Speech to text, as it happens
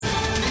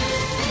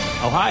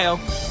Ohio,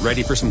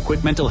 ready for some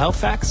quick mental health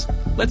facts?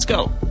 Let's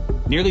go.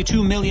 Nearly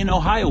 2 million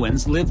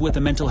Ohioans live with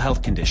a mental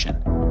health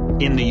condition.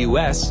 In the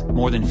U.S.,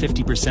 more than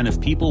 50% of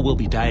people will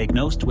be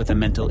diagnosed with a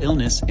mental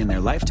illness in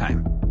their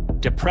lifetime.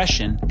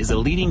 Depression is a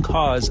leading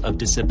cause of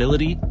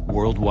disability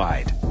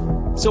worldwide.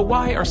 So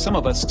why are some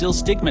of us still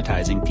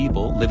stigmatizing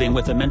people living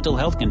with a mental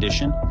health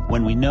condition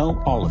when we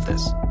know all of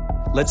this?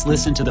 Let's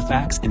listen to the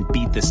facts and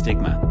beat the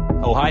stigma.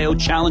 Ohio,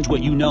 challenge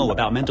what you know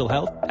about mental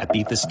health at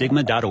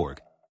beatthestigma.org.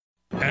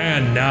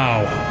 And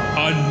now,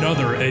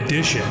 another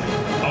edition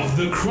of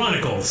the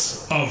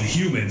Chronicles of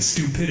Human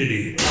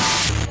Stupidity.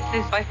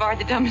 This is by far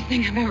the dumbest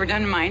thing I've ever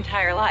done in my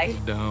entire life.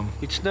 It's dumb.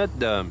 It's not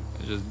dumb.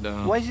 It's just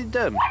dumb. Why is it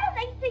dumb? What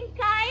do they think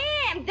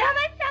I am? Dumb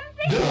as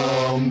something?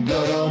 Dumb,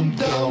 da-dum,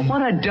 dumb.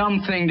 What a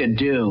dumb thing to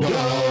do.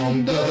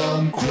 Dumb,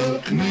 da-dum,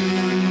 quick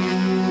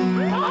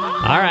news.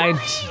 All right.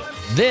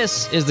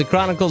 This is the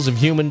Chronicles of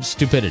Human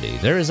Stupidity.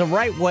 There is a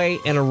right way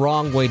and a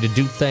wrong way to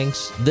do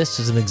things. This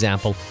is an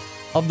example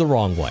of the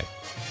wrong way.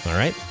 All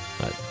right?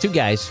 Two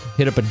guys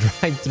hit up a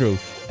drive-thru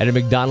at a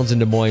McDonald's in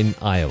Des Moines,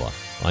 Iowa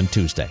on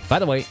Tuesday. By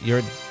the way, you're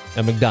at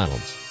a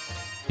McDonald's.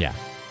 Yeah.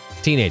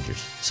 Teenagers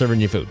serving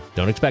you food.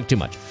 Don't expect too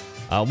much.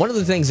 One of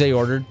the things they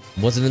ordered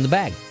wasn't in the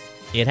bag.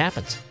 It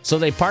happens. So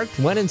they parked,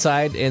 went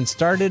inside, and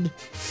started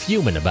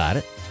fuming about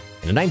it.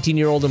 And a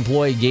 19-year-old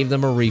employee gave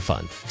them a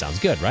refund. Sounds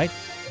good, right?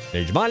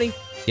 There's your money.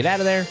 Get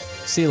out of there.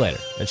 See you later.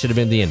 That should have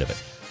been the end of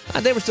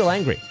it. They were still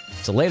angry.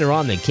 So later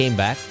on, they came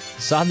back,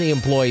 saw the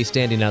employee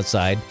standing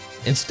outside,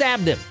 and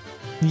stabbed him.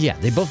 Yeah,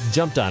 they both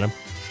jumped on him,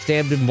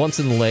 stabbed him once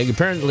in the leg.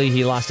 Apparently,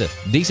 he lost a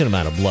decent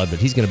amount of blood, but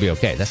he's going to be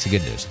okay. That's the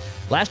good news.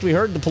 Last we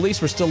heard, the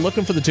police were still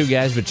looking for the two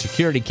guys, but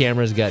security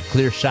cameras got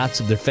clear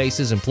shots of their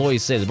faces.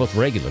 Employees say they're both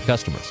regular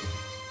customers,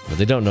 but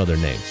they don't know their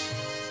names.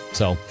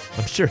 So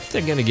I'm sure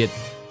they're going to get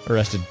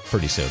arrested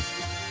pretty soon.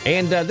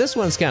 And this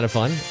one's kind of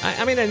fun.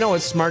 I mean, I know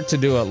it's smart to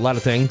do a lot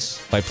of things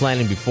by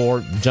planning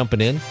before jumping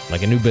in,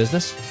 like a new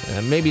business.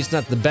 Maybe it's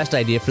not the best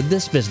idea for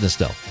this business,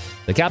 though.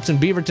 The cops in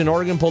Beaverton,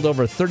 Oregon, pulled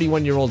over a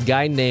 31-year-old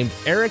guy named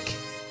Eric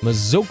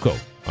Mazzocco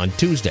on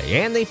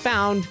Tuesday, and they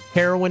found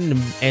heroin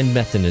and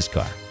meth in his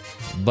car.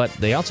 But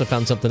they also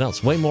found something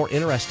else way more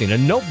interesting, a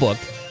notebook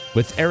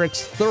with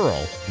Eric's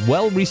thorough,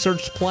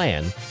 well-researched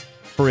plan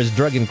for his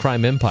drug and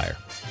crime empire.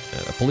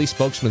 A police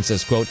spokesman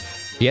says, quote,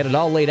 he had it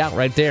all laid out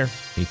right there.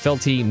 He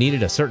felt he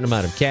needed a certain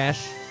amount of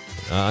cash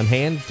on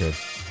hand to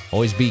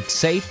always be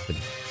safe and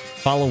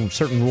follow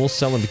certain rules,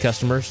 selling to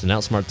customers, and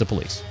outsmart the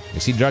police. You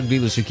see drug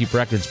dealers who keep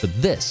records, but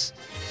this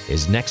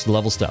is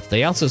next-level stuff.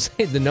 They also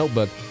say the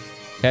notebook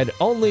had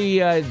only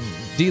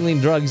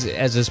dealing drugs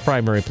as his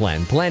primary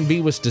plan. Plan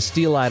B was to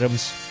steal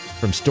items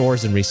from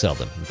stores and resell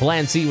them.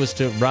 Plan C was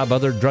to rob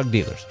other drug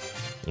dealers.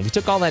 If he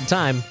took all that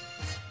time,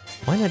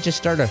 why not just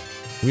start a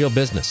real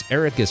business?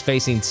 Eric is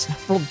facing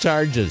several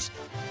charges,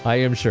 I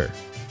am sure.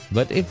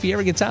 But if he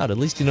ever gets out, at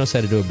least he knows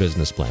how to do a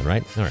business plan,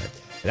 right? All right.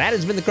 That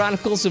has been the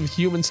Chronicles of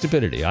Human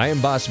Stupidity. I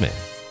am Boss Man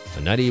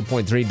on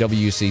 98.3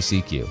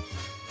 WCCQ.